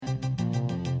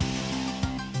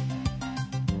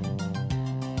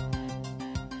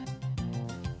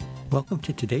Welcome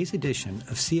to today's edition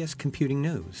of CS Computing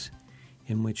News,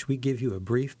 in which we give you a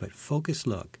brief but focused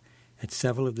look at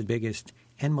several of the biggest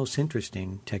and most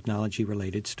interesting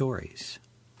technology-related stories.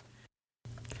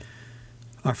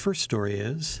 Our first story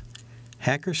is,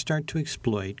 hackers start to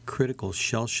exploit critical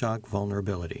shell shock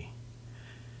vulnerability.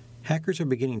 Hackers are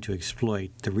beginning to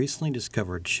exploit the recently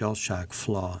discovered shell shock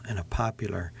flaw in a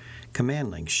popular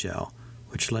command link shell,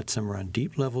 which lets them run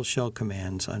deep-level shell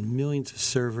commands on millions of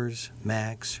servers,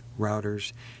 Macs,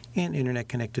 routers, and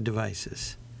Internet-connected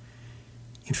devices.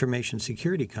 Information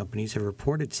security companies have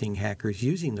reported seeing hackers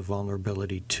using the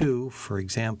vulnerability to, for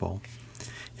example,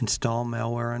 install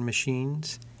malware on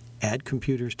machines, add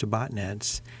computers to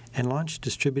botnets, and launch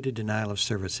distributed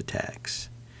denial-of-service attacks.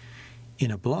 In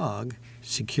a blog,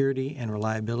 security and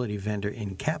reliability vendor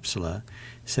Incapsula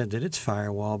said that its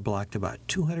firewall blocked about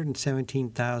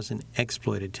 217,000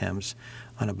 exploit attempts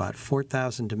on about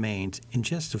 4,000 domains in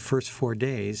just the first 4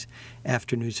 days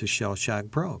after news of shell shock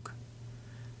broke.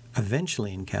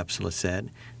 Eventually, Incapsula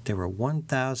said, there were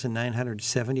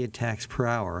 1,970 attacks per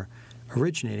hour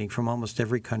originating from almost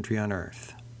every country on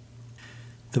Earth.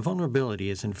 The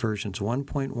vulnerability is in versions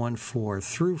 1.14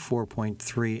 through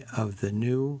 4.3 of the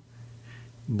new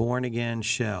born-again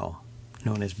shell,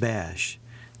 known as Bash,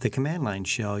 the command line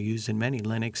shell used in many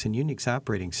Linux and Unix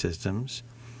operating systems,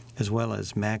 as well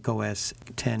as Mac OS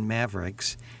X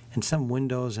Mavericks and some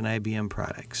Windows and IBM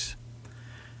products.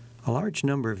 A large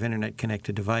number of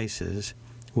Internet-connected devices,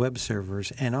 web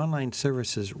servers, and online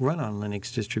services run on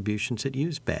Linux distributions that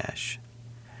use Bash.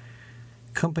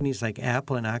 Companies like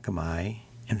Apple and Akamai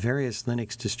and various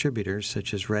Linux distributors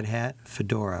such as Red Hat,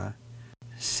 Fedora,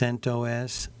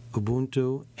 CentOS,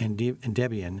 Ubuntu, and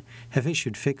Debian have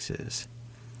issued fixes.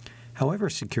 However,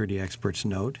 security experts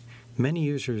note, many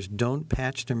users don't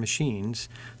patch their machines,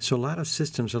 so a lot of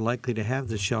systems are likely to have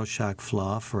the shell shock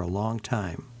flaw for a long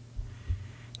time.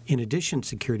 In addition,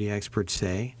 security experts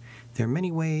say, there are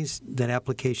many ways that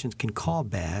applications can call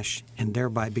Bash and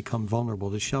thereby become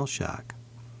vulnerable to shell shock.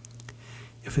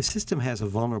 If a system has a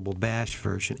vulnerable Bash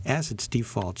version as its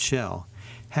default shell,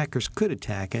 hackers could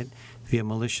attack it via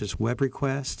malicious web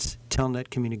requests,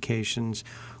 telnet communications,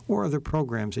 or other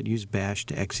programs that use Bash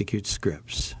to execute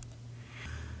scripts.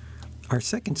 Our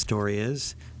second story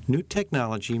is, new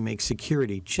technology makes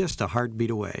security just a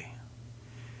heartbeat away.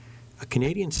 A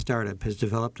Canadian startup has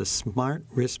developed a smart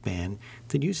wristband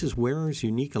that uses wearers'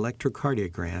 unique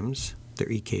electrocardiograms, their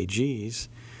EKGs,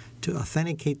 to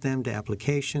authenticate them to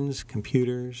applications,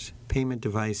 computers, payment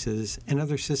devices, and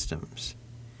other systems.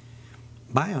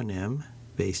 Bionym,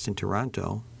 based in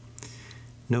Toronto,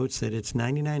 notes that its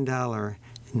 $99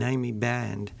 NIME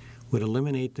band would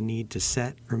eliminate the need to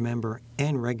set, remember,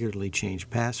 and regularly change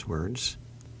passwords.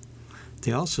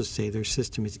 They also say their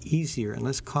system is easier and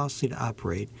less costly to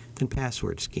operate than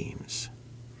password schemes.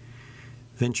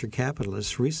 Venture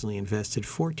capitalists recently invested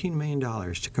 $14 million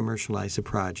to commercialize the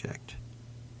project.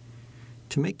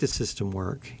 To make the system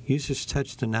work, users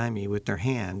touch the NIME with their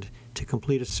hand to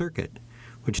complete a circuit,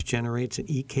 which generates an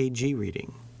EKG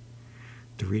reading.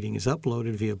 The reading is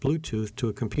uploaded via Bluetooth to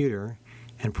a computer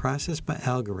and processed by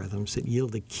algorithms that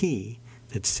yield a key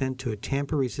that's sent to a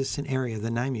tamper-resistant area of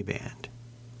the NIME band.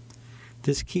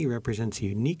 This key represents a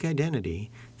unique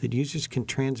identity that users can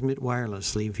transmit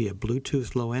wirelessly via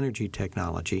Bluetooth low-energy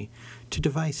technology to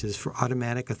devices for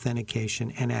automatic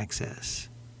authentication and access.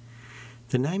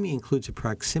 The NIME includes a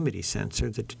proximity sensor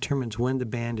that determines when the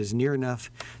band is near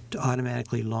enough to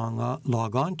automatically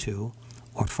log on to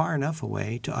or far enough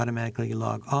away to automatically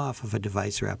log off of a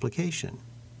device or application.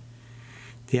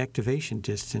 The activation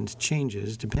distance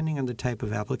changes depending on the type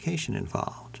of application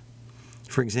involved.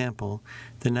 For example,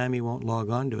 the NIME won't log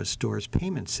on to a store's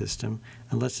payment system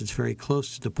unless it's very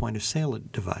close to the point-of-sale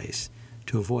device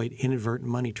to avoid inadvertent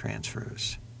money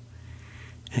transfers.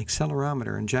 An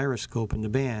accelerometer and gyroscope in the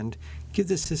band give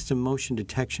the system motion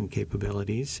detection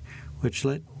capabilities, which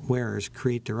let wearers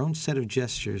create their own set of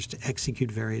gestures to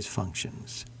execute various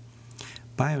functions.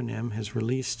 Bionym has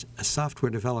released a software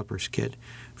developer's kit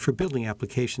for building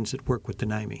applications that work with the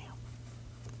NIME.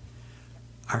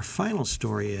 Our final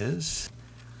story is,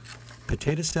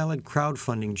 potato salad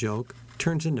crowdfunding joke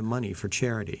turns into money for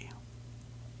charity.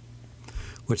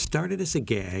 What started as a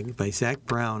gag by Zach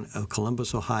Brown of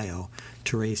Columbus, Ohio,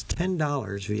 to raise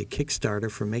 $10 via Kickstarter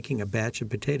for making a batch of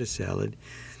potato salad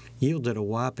yielded a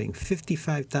whopping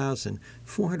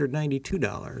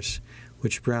 $55,492,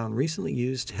 which Brown recently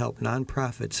used to help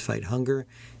nonprofits fight hunger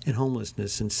and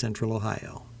homelessness in central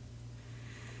Ohio.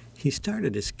 He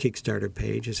started his Kickstarter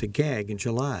page as a gag in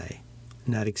July,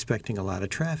 not expecting a lot of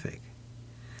traffic.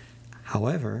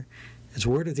 However, As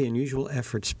word of the unusual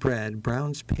effort spread,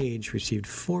 Brown's page received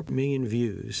 4 million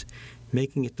views,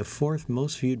 making it the 4th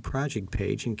most viewed project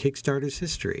page in Kickstarter's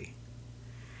history.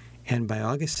 And by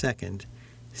August 2nd,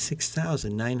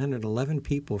 6,911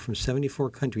 people from 74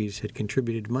 countries had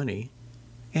contributed money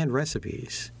and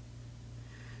recipes.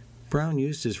 Brown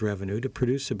used his revenue to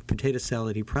produce a potato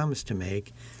salad he promised to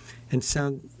make and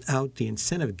send out the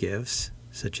incentive gifts,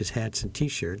 such as hats and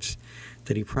T-shirts,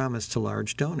 that he promised to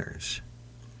large donors.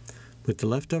 With the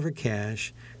leftover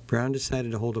cash, Brown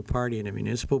decided to hold a party in a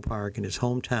municipal park in his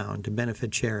hometown to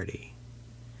benefit charity.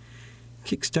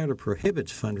 Kickstarter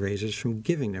prohibits fundraisers from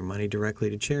giving their money directly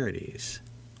to charities.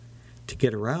 To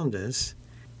get around this,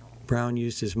 Brown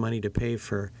used his money to pay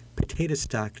for Potato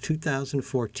Stock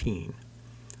 2014,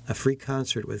 a free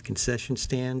concert with concession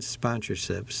stands,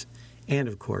 sponsorships, and,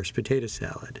 of course, potato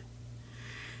salad.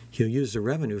 He'll use the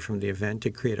revenue from the event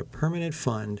to create a permanent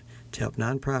fund to help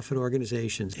nonprofit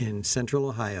organizations in Central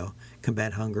Ohio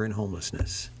combat hunger and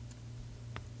homelessness.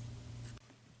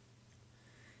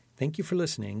 Thank you for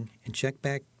listening, and check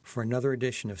back for another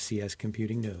edition of CS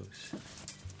Computing News.